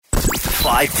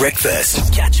5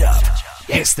 Breakfast. Catch up.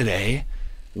 Yesterday,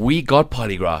 we got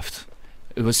polygraphed.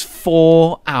 It was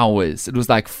 4 hours. It was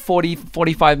like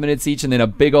 45 minutes each and then a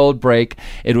big old break.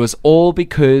 It was all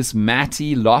because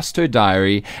Matty lost her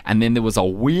diary, and then there was a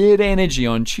weird energy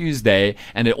on Tuesday,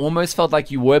 and it almost felt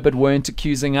like you were but weren't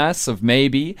accusing us of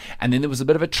maybe, and then there was a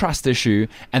bit of a trust issue,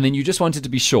 and then you just wanted to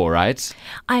be sure, right?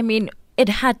 I mean, it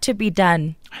had to be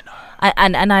done. I know.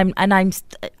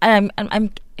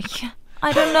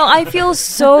 I don't know. I feel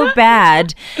so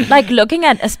bad. Like looking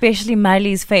at especially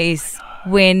Miley's face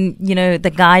when,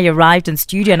 the guy arrived in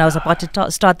studio and I was about to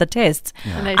start the tests.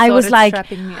 And I was like,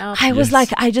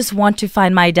 Yes. I just want to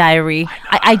find my diary.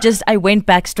 I went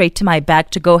back straight to my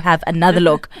bag to go have another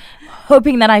look,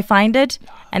 hoping that I find it,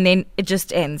 and then it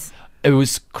just ends. It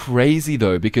was crazy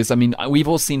though, because we've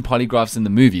all seen polygraphs in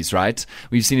the movies, right?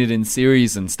 We've seen it in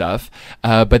series and stuff.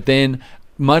 But then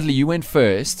Mudley, you went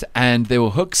first, and there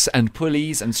were hooks and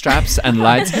pulleys and straps and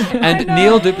lights. And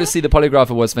Neil Duplessis, the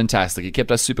polygrapher, was fantastic. He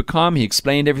kept us super calm. He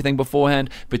explained everything beforehand,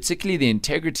 particularly the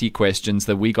integrity questions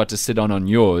that we got to sit on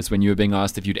yours when you were being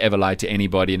asked if you'd ever lied to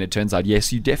anybody. And it turns out,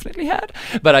 yes, you definitely had.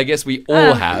 But I guess we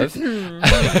all have.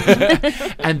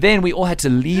 And then we all had to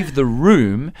leave the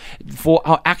room for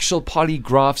our actual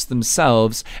polygraphs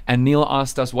themselves. And Neil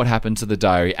asked us what happened to the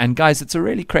diary. And guys, it's a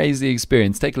really crazy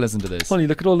experience. Take a listen to this. Holly,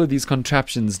 look at all of these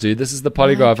contraptions. Dude, this is the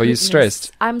polygraph. Are you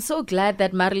stressed? I'm so glad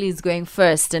that Marley is going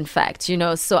first, in fact,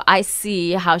 so I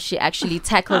see how she actually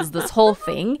tackles this whole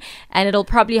thing, and it'll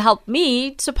probably help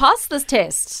me to pass this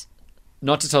test.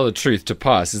 Not to tell the truth, to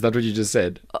pass. Is that what you just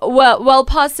said? Well,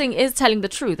 passing is telling the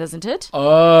truth, isn't it?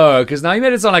 Oh, because now you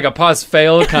made it sound like a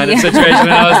pass-fail kind of situation. And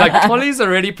I was like, Polly's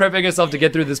already prepping herself to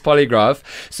get through this polygraph.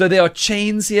 So there are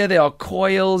chains here, there are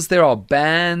coils, there are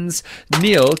bands.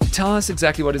 Neil, tell us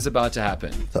exactly what is about to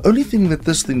happen. The only thing that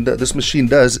this machine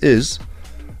does is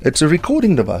it's a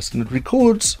recording device, and it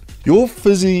records your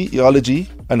physiology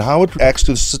and how it reacts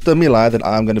to the stimuli that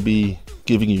I'm going to be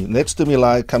giving you. And that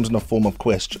stimuli comes in the form of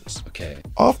questions. Okay.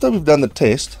 After we've done the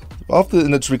test,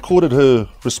 and it's recorded her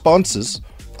responses,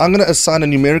 I'm going to assign a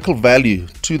numerical value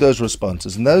to those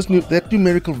responses. And that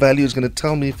numerical value is going to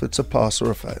tell me if it's a pass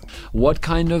or a fail. What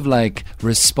kind of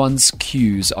response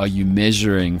cues are you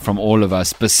measuring from all of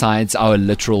us besides our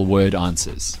literal word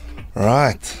answers?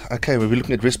 Right. Okay, we'll be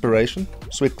looking at respiration,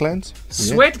 sweat glands.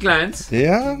 Sweat glands?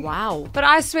 Yeah. Wow. But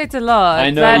I sweat a lot. I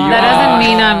know that doesn't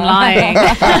mean I'm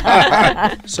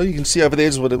lying. So you can see over there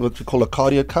is what we call a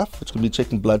cardio cuff. It's going to be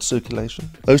checking blood circulation.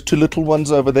 Those two little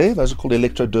ones over there, those are called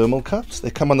electrodermal cuffs. They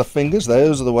come on the fingers.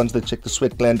 Those are the ones that check the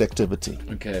sweat gland activity.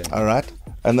 Okay. All right.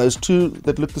 And those two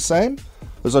that look the same,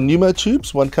 those are pneumo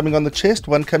tubes, one coming on the chest,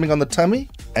 one coming on the tummy,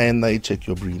 and they check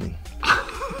your breathing.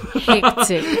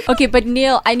 Hectic. Okay, but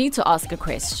Neil, I need to ask a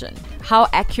question. How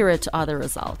accurate are the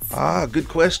results? Good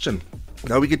question.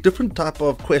 Now we get different type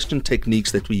of question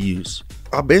techniques that we use.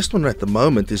 Our best one at the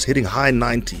moment is hitting high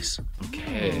 90s.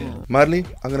 Okay. Marley,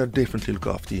 I'm going to definitely look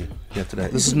after you here today.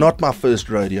 This is not my first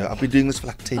rodeo. I've been doing this for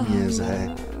like 10 years. Hey.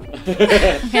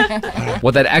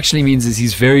 What that actually means is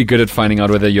he's very good at finding out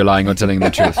whether you're lying or telling the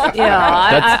truth.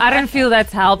 Yeah, I don't feel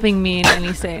that's helping me in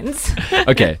any sense.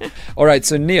 Okay. All right.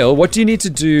 So, Neil, what do you need to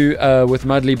do with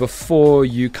Mudley before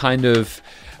you kind of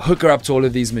hook her up to all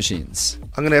of these machines?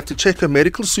 I'm going to have to check her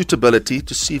medical suitability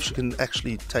to see if she can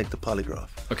actually take the polygraph.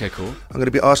 Okay, cool. I'm going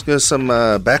to be asking her some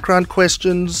background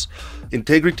questions,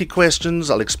 integrity questions.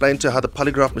 I'll explain to her how the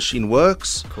polygraph machine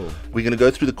works. Cool. We're going to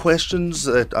go through the questions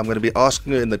that I'm going to be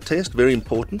asking her in the test. Very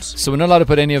important. So we're not allowed to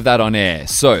put any of that on air.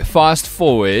 So fast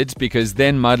forward, because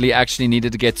then Mudley actually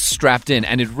needed to get strapped in,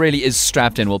 and it really is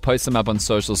strapped in. We'll post them up on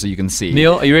social so you can see.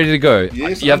 Neil, are you ready to go?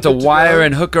 Yes, you have to I'm good to wire go.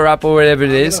 and hook her up or whatever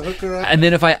it is. Hook her up. And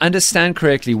then if I understand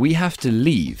correctly, we have to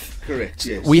leave. Correct,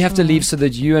 yes. We have to leave so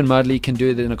that you and Mudley can do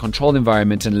it in a controlled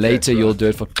environment, and later That's right. you'll do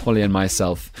it for Polly and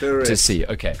myself Correct. to see.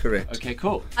 Okay. Correct. Okay,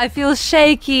 cool. I feel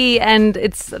shaky, and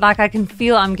it's like I can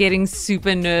feel I'm getting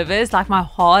super nervous, like my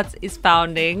heart is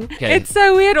pounding. Okay. It's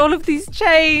so weird, all of these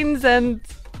chains and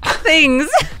things.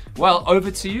 Well, over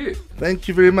to you. Thank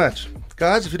you very much.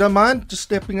 Guys, if you don't mind, just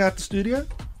stepping out the studio.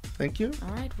 Thank you.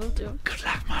 All right, we'll do. Good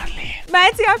luck, Mudley.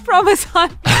 Matty, I promise I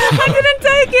didn't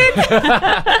take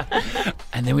it.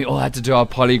 And then we all had to do our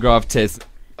polygraph test.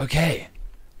 Okay.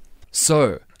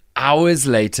 So, hours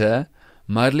later,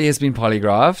 Mudley has been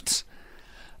polygraphed.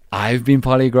 I've been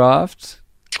polygraphed.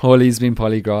 Holly's been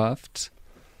polygraphed.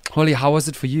 Holly, how was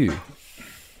it for you?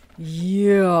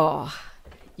 Yeah.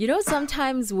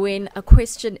 Sometimes when a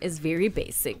question is very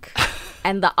basic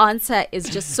and the answer is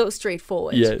just so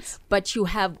straightforward. Yes. But you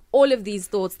have all of these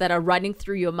thoughts that are running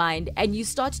through your mind, and you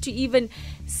start to even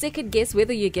second guess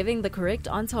whether you're giving the correct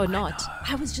answer or not.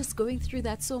 I was just going through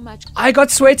that so much. I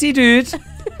got sweaty, dude.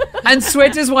 And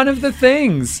sweat is one of the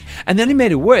things. And then it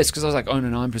made it worse because I was like, oh,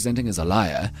 no, I'm presenting as a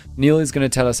liar. Neil is going to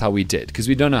tell us how we did because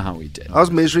we don't know how we did. I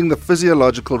was measuring the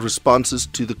physiological responses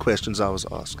to the questions I was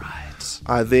asked. Right.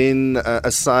 I then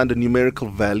assigned a numerical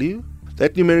value.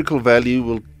 That numerical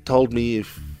value told me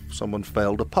if someone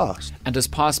failed or passed. And does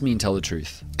pass mean tell the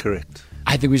truth? Correct.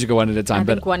 I think we should go one at a time. I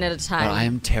think one at a time. But I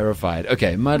am terrified.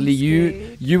 Okay, Mudley,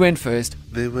 you went first.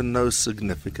 There were no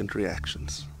significant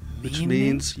reactions, which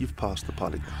means you've passed the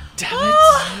polygraph. Damn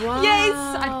it. Yes,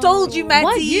 I told you, Matty.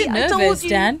 Why are you I told nervous, you.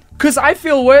 Dan? Because I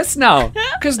feel worse now.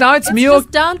 Because now it's me or...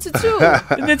 Just down to 2.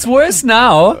 And it's worse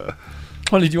now.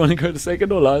 Holly, do you want to go to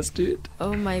second or last, dude?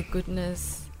 Oh my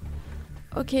goodness.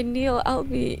 Okay, Neil, I'll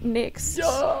be next.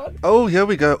 Oh, here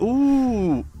we go.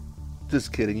 Ooh.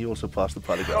 Just kidding. You also passed the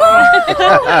polygraph.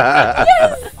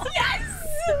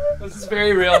 This is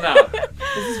very real now.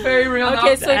 This is very real now.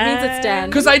 Okay, so it means it's Dan.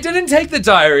 Because I didn't take the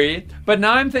diary, but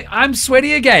now I'm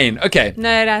sweaty again. Okay. No,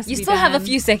 it has to You be still have a Dan.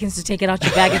 few seconds to take it out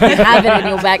your bag if you have it in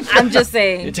your bag. I'm just You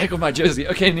saying. take off my jersey.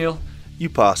 Okay, Neil. You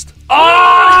passed.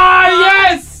 Ah,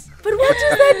 yes! But what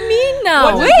does that mean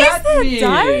now? What does Where's that the mean?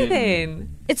 diary then?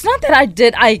 It's not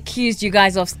that I accused you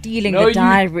guys of stealing No, the you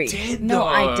diary. did No,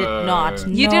 I did though. not.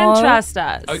 You No. didn't trust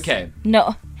us. Okay.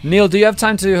 No. Neil, do you have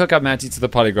time to hook up Matty to the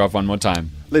polygraph one more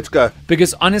time? Let's go.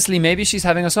 Because honestly, maybe she's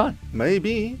having us on.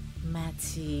 Maybe.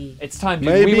 Matty. It's time, dude.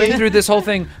 Maybe. We went through this whole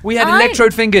thing. We had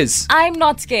electrode fingers. I'm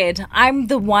not scared. I'm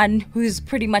the one who's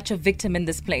pretty much a victim in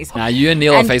this place. Now, you and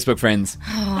Neil And- are Facebook friends.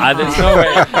 There's no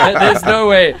way. There's no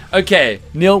way. Okay,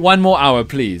 Neil, 1 more hour,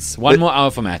 please. 1 more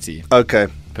hour for Matty. Okay.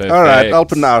 Perfect. All right. I'll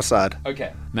put an hour side.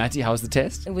 Okay. Matty, how was the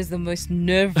test? It was the most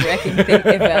nerve-wracking thing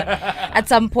ever. At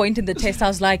some point in the test, I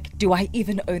was like, do I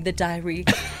even own the diary?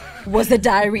 Was the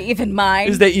diary even mine?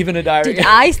 Is there even a diary? Did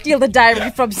I steal the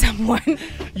diary from someone?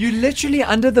 You literally,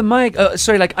 under the mic,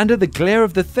 under the glare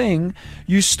of the thing,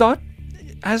 you start,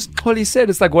 as Holly said,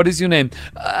 it's like, what is your name?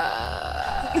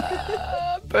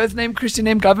 Birth name, Christian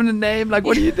name, government name, like,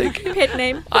 what do you think? Pet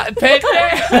name. Pet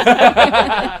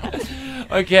name!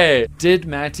 Okay, did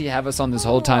Matty have us on this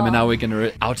whole time and now we're going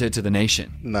to out her to the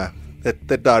nation? No.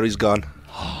 That diary's gone.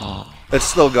 It's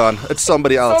still gone. It's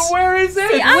somebody else. So where is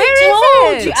it? I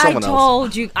told you. It's someone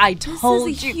else. I This told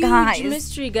is a you huge guys.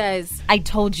 mystery, guys. I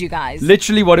told you guys.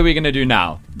 Literally, what are we going to do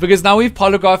now? Because now we've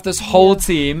polygraphed this whole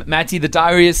team. Matty, the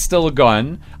diary is still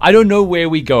gone. I don't know where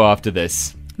we go after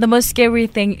this. The most scary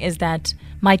thing is that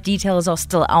my details are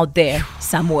still out there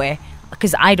somewhere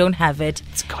because I don't have it.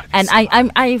 It's gotta be And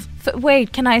somewhere.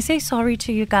 wait, can I say sorry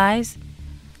to you guys?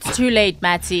 It's too late,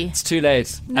 Matty. It's too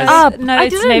late. No, As, no, I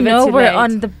it's didn't never know too we're late.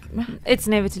 on the. It's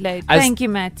never too late. As- Thank you,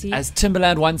 Matty. as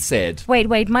Timberland once said. Wait,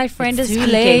 my friend is Too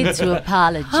speaking. late to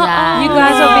apologize. you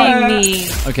guys are being mean.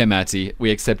 Okay, Matty,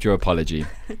 we accept your apology.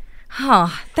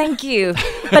 Thank you.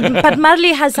 But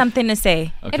Marley has something to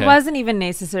say. Okay. It wasn't even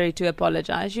necessary to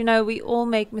apologize. You know, we all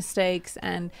make mistakes,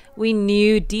 and we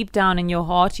knew deep down in your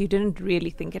heart you didn't really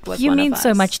think it was You one mean of us.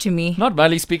 so much to me. Not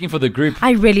Miley speaking for the group.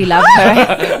 I really love her.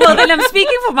 Well, then I'm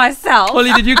speaking for myself.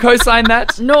 Holly, did you co-sign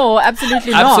that? No,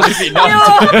 absolutely not. Absolutely not.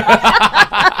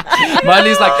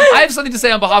 Miley's like, I have something to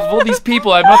say on behalf of all these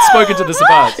people I've not spoken to this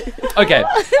about. Okay,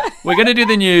 we're going to do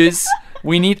the news.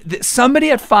 We need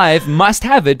somebody at 5 must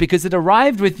have it because it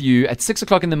arrived with you at 6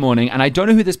 o'clock in the morning, and I don't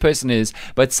know who this person is,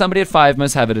 but somebody at 5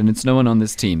 must have it, and it's no one on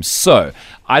this team. So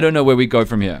I don't know where we go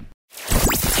from here.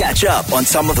 Catch up on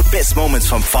some of the best moments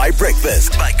from 5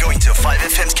 Breakfast by going to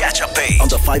 5FM's catch-up page on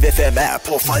the 5FM app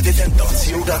or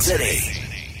 5FM.co.za.